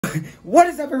What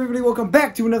is up, everybody? Welcome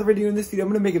back to another video. In this video, I'm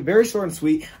going to make it very short and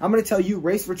sweet. I'm going to tell you,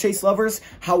 race for chase lovers,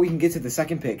 how we can get to the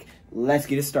second pick. Let's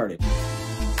get it started.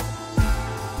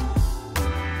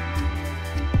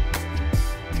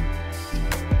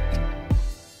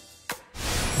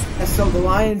 So the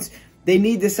Lions, they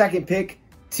need the second pick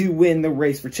to win the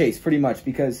race for chase, pretty much,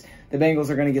 because the Bengals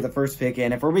are going to get the first pick.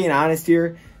 And if we're being honest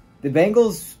here, the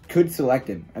Bengals could select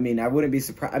him. I mean, I wouldn't be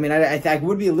surprised. I mean, I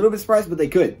would be a little bit surprised, but they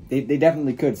could. They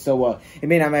definitely could. So it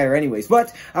may not matter anyways.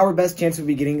 But our best chance would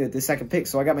be getting the second pick.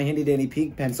 So I got my handy dandy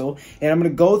pink pencil, and I'm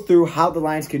going to go through how the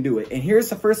Lions can do it. And here's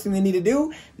the first thing they need to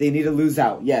do. They need to lose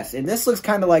out. Yes, and this looks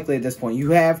kind of likely at this point.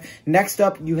 You have, next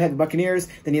up, you have the Buccaneers,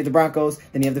 then you have the Broncos,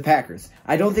 then you have the Packers.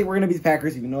 I don't think we're going to beat the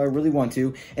Packers, even though I really want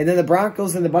to. And then the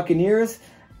Broncos and the Buccaneers,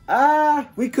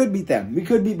 we could beat them. We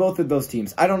could beat both of those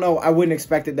teams. I don't know. I wouldn't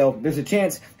expect it, though. There's a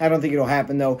chance. I don't think it'll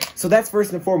happen, though. So that's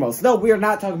first and foremost. No, we are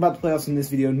not talking about the playoffs in this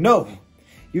video. No.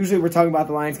 Usually we're talking about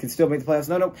the Lions can still make the playoffs.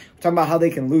 No. We're talking about how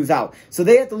they can lose out. So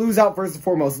they have to lose out first and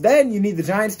foremost. Then you need the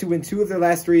Giants to win 2 of their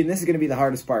last 3, and this is going to be the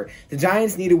hardest part. The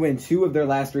Giants need to win 2 of their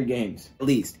last 3 games, at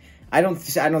least. I don't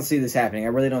see this happening. I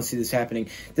really don't see this happening.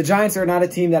 The Giants are not a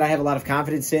team that I have a lot of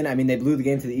confidence in. I mean, they blew the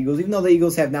game to the Eagles. Even though the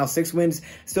Eagles have now 6 wins,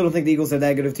 still don't think the Eagles are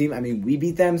that good of a team. I mean, we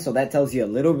beat them, so that tells you a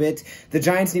little bit. The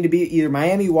Giants need to beat either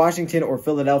Miami, Washington, or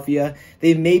Philadelphia.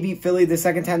 They may beat Philly the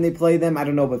second time they play them. I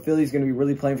don't know, but Philly's going to be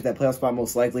really playing for that playoff spot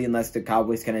most likely, unless the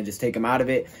Cowboys kind of just take them out of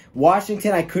it.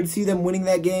 Washington, I could see them winning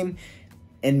that game.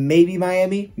 And maybe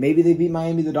Miami. Maybe they beat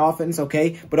Miami, the Dolphins,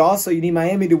 okay? But also, you need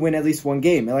Miami to win at least 1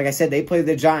 game. And like I said, they play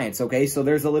the Giants, okay? So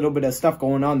there's a little bit of stuff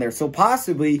going on there. So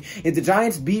possibly, if the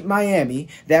Giants beat Miami,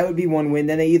 that would be 1 win.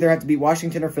 Then they either have to beat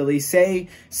Washington or Philly. Say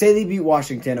they beat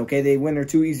Washington, okay? They win their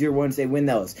 2 easier ones. They win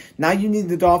those. Now you need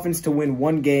the Dolphins to win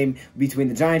 1 game between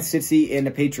the Giants, Cincy, and the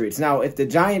Patriots. Now, if the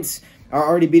Giants are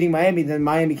already beating Miami, then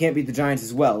Miami can't beat the Giants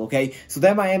as well, okay? So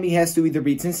then Miami has to either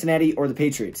beat Cincinnati or the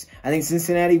Patriots. I think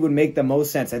Cincinnati would make the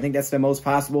most sense. I think that's the most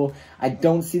possible. I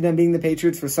don't see them beating the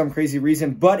Patriots for some crazy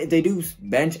reason, but if they do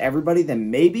bench everybody,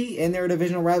 then maybe in their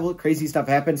divisional rival, crazy stuff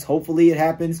happens. Hopefully it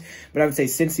happens, but I would say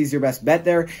Cincy's your best bet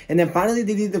there. And then finally,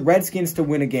 they need the Redskins to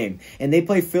win a game. And they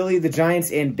play Philly, the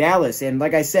Giants, and Dallas. And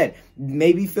like I said,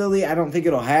 maybe Philly, I don't think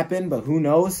it'll happen, but who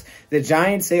knows? The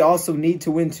Giants, they also need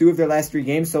to win 2 of their last 3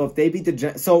 games. So if they beat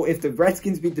if the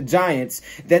Redskins beat the Giants,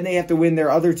 then they have to win their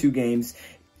other 2 games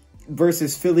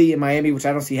versus Philly and Miami, which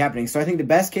I don't see happening. So I think the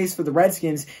best case for the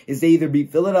Redskins is they either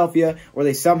beat Philadelphia or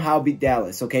they somehow beat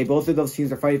Dallas. Okay, both of those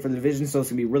teams are fighting for the division, so it's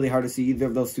gonna be really hard to see either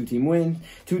of those 2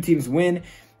 teams win.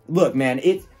 Look, man,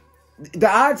 the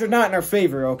odds are not in our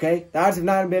favor, okay? The odds have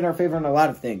not been in our favor on a lot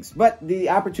of things. But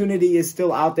the opportunity is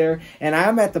still out there. And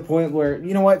I'm at the point where,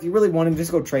 you know what? If you really want him,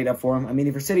 just go trade up for him. I mean,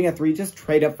 if you're sitting at 3, just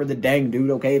trade up for the dang dude,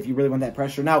 okay? If you really want that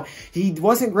pressure. Now, he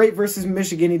wasn't great versus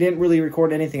Michigan. He didn't really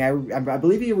record anything. I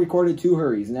believe he recorded 2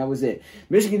 hurries, and that was it.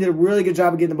 Michigan did a really good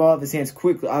job of getting the ball out of his hands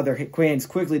quickly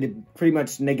to pretty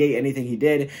much negate anything he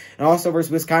did. And also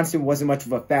versus Wisconsin wasn't much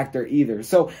of a factor either.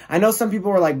 So I know some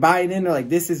people were like buying in. They're like,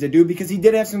 this is the dude, because he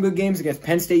did have some good games. Against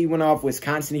Penn State, he went off.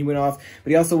 Wisconsin, he went off. But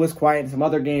he also was quiet in some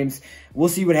other games. We'll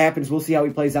see what happens. We'll see how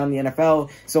he plays out in the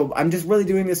NFL. So I'm just really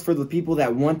doing this for the people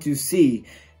that want to see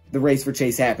the race for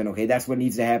chase happen, okay? That's what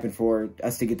needs to happen for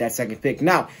us to get that second pick.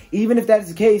 Now, even if that is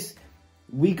the case,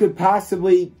 we could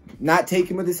possibly not take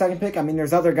him with the second pick. I mean,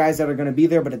 there's other guys that are going to be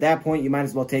there, but at that point, you might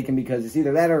as well take him because it's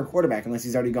either that or a quarterback unless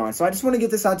he's already gone. So I just want to get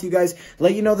this out to you guys,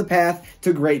 let you know the path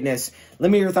to greatness.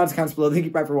 Let me know your thoughts in the comments below. Thank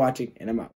you, bye for watching, and I'm out.